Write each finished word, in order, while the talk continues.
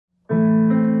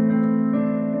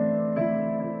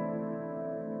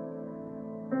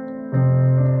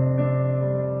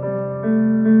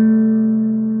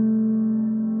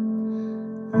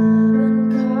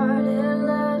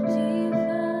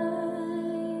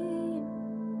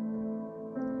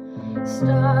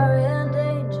Star and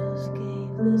angels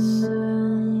gave the sign.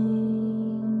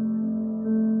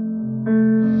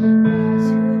 As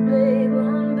to a babe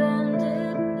on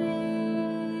bended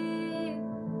knee,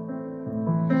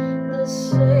 the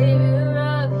Savior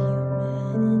of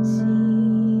humanity.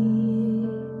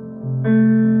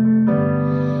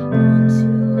 Unto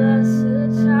us a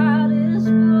child is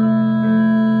born,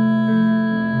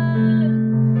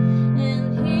 and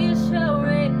he shall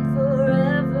reign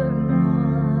forevermore.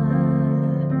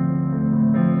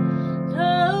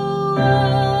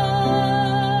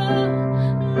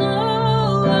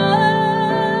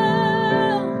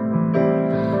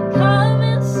 Come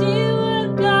and see what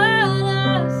God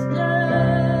has done.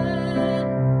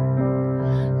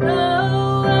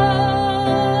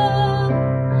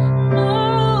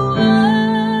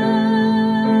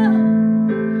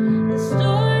 The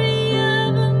story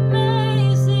of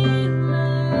amazing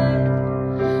love,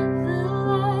 the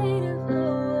light of the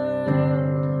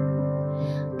world,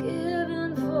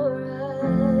 given for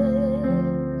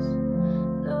us.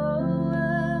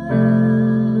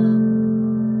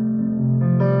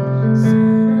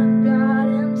 Son of God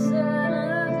and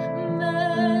Son of Man,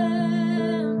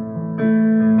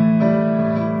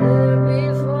 there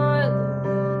before the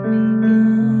world began,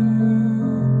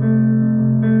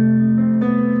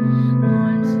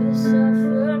 born to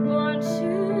suffer, born to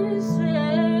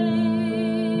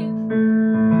save,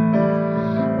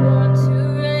 born to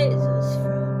raise us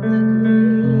from the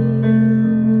grave.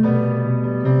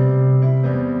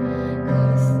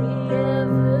 Christ the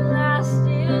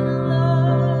everlasting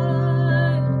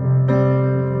Lord,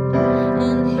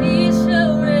 and he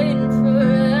shall reign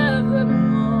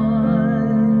forevermore.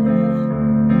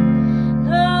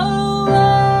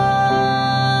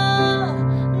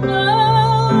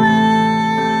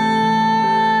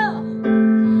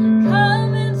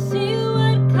 Come and see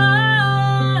what God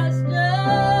has done.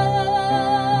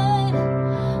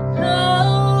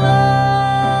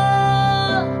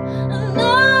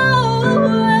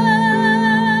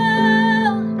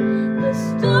 The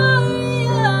story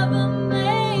of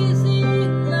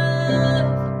amazing love,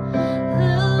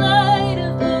 the light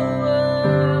of the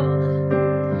world,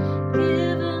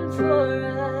 given for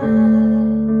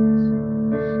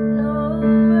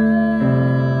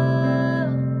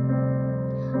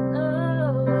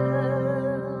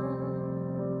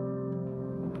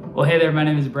Well, hey there, my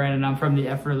name is Brandon. I'm from the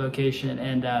Effort location,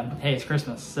 and hey, it's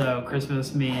Christmas. So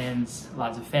Christmas means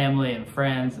lots of family and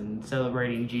friends and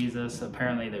celebrating Jesus.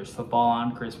 Apparently there's football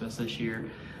on Christmas this year.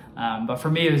 But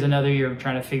for me, it was another year of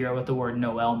trying to figure out what the word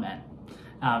Noel meant.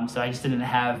 So I just didn't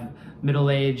have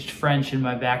middle-aged French in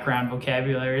my background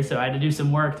vocabulary, so I had to do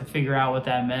some work to figure out what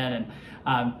that meant.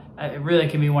 And it really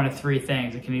can mean one of three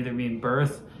things. It can either mean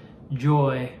birth,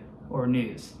 joy, or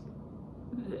news.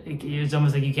 It's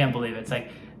almost like you can't believe it. It's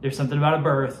like there's something about a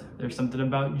birth, there's something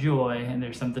about joy, and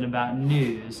there's something about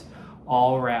news,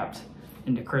 all wrapped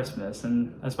into Christmas.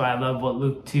 And that's why I love what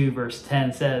Luke 2 verse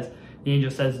 10 says. The angel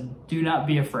says, "Do not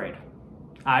be afraid.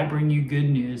 I bring you good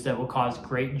news that will cause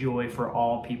great joy for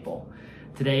all people.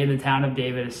 Today in the town of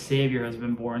David, a Savior has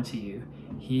been born to you.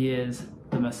 He is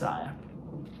the Messiah."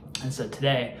 And so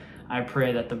today, I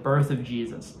pray that the birth of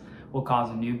Jesus will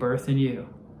cause a new birth in you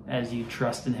as you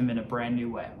trust in him in a brand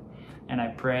new way. And I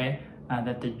pray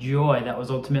that the joy that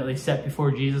was ultimately set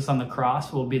before Jesus on the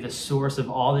cross will be the source of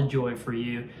all the joy for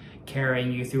you,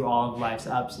 carrying you through all of life's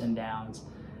ups and downs.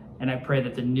 And I pray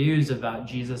that the news about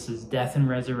Jesus' death and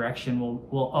resurrection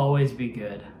will always be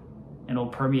good and will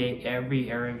permeate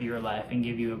every area of your life and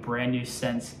give you a brand new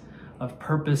sense of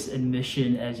purpose and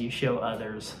mission as you show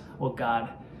others what God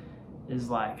is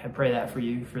like. I pray that for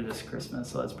you for this Christmas.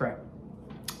 So let's pray.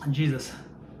 Jesus,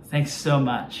 thanks so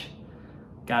much,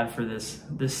 God, for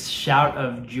this shout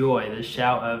of joy, this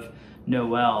shout of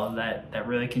Noel that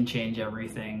really can change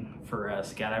everything for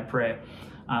us. God, I pray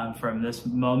from this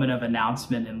moment of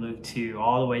announcement in Luke 2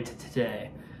 all the way to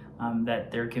today,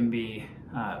 that there can be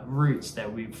roots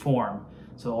that we form,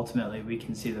 so ultimately we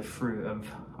can see the fruit of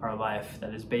our life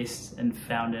that is based and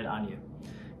founded on you.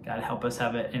 God, help us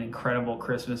have an incredible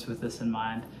Christmas with this in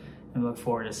mind, and look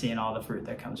forward to seeing all the fruit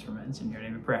that comes from it. It's in your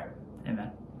name we pray.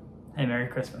 Amen. Hey, Merry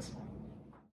Christmas.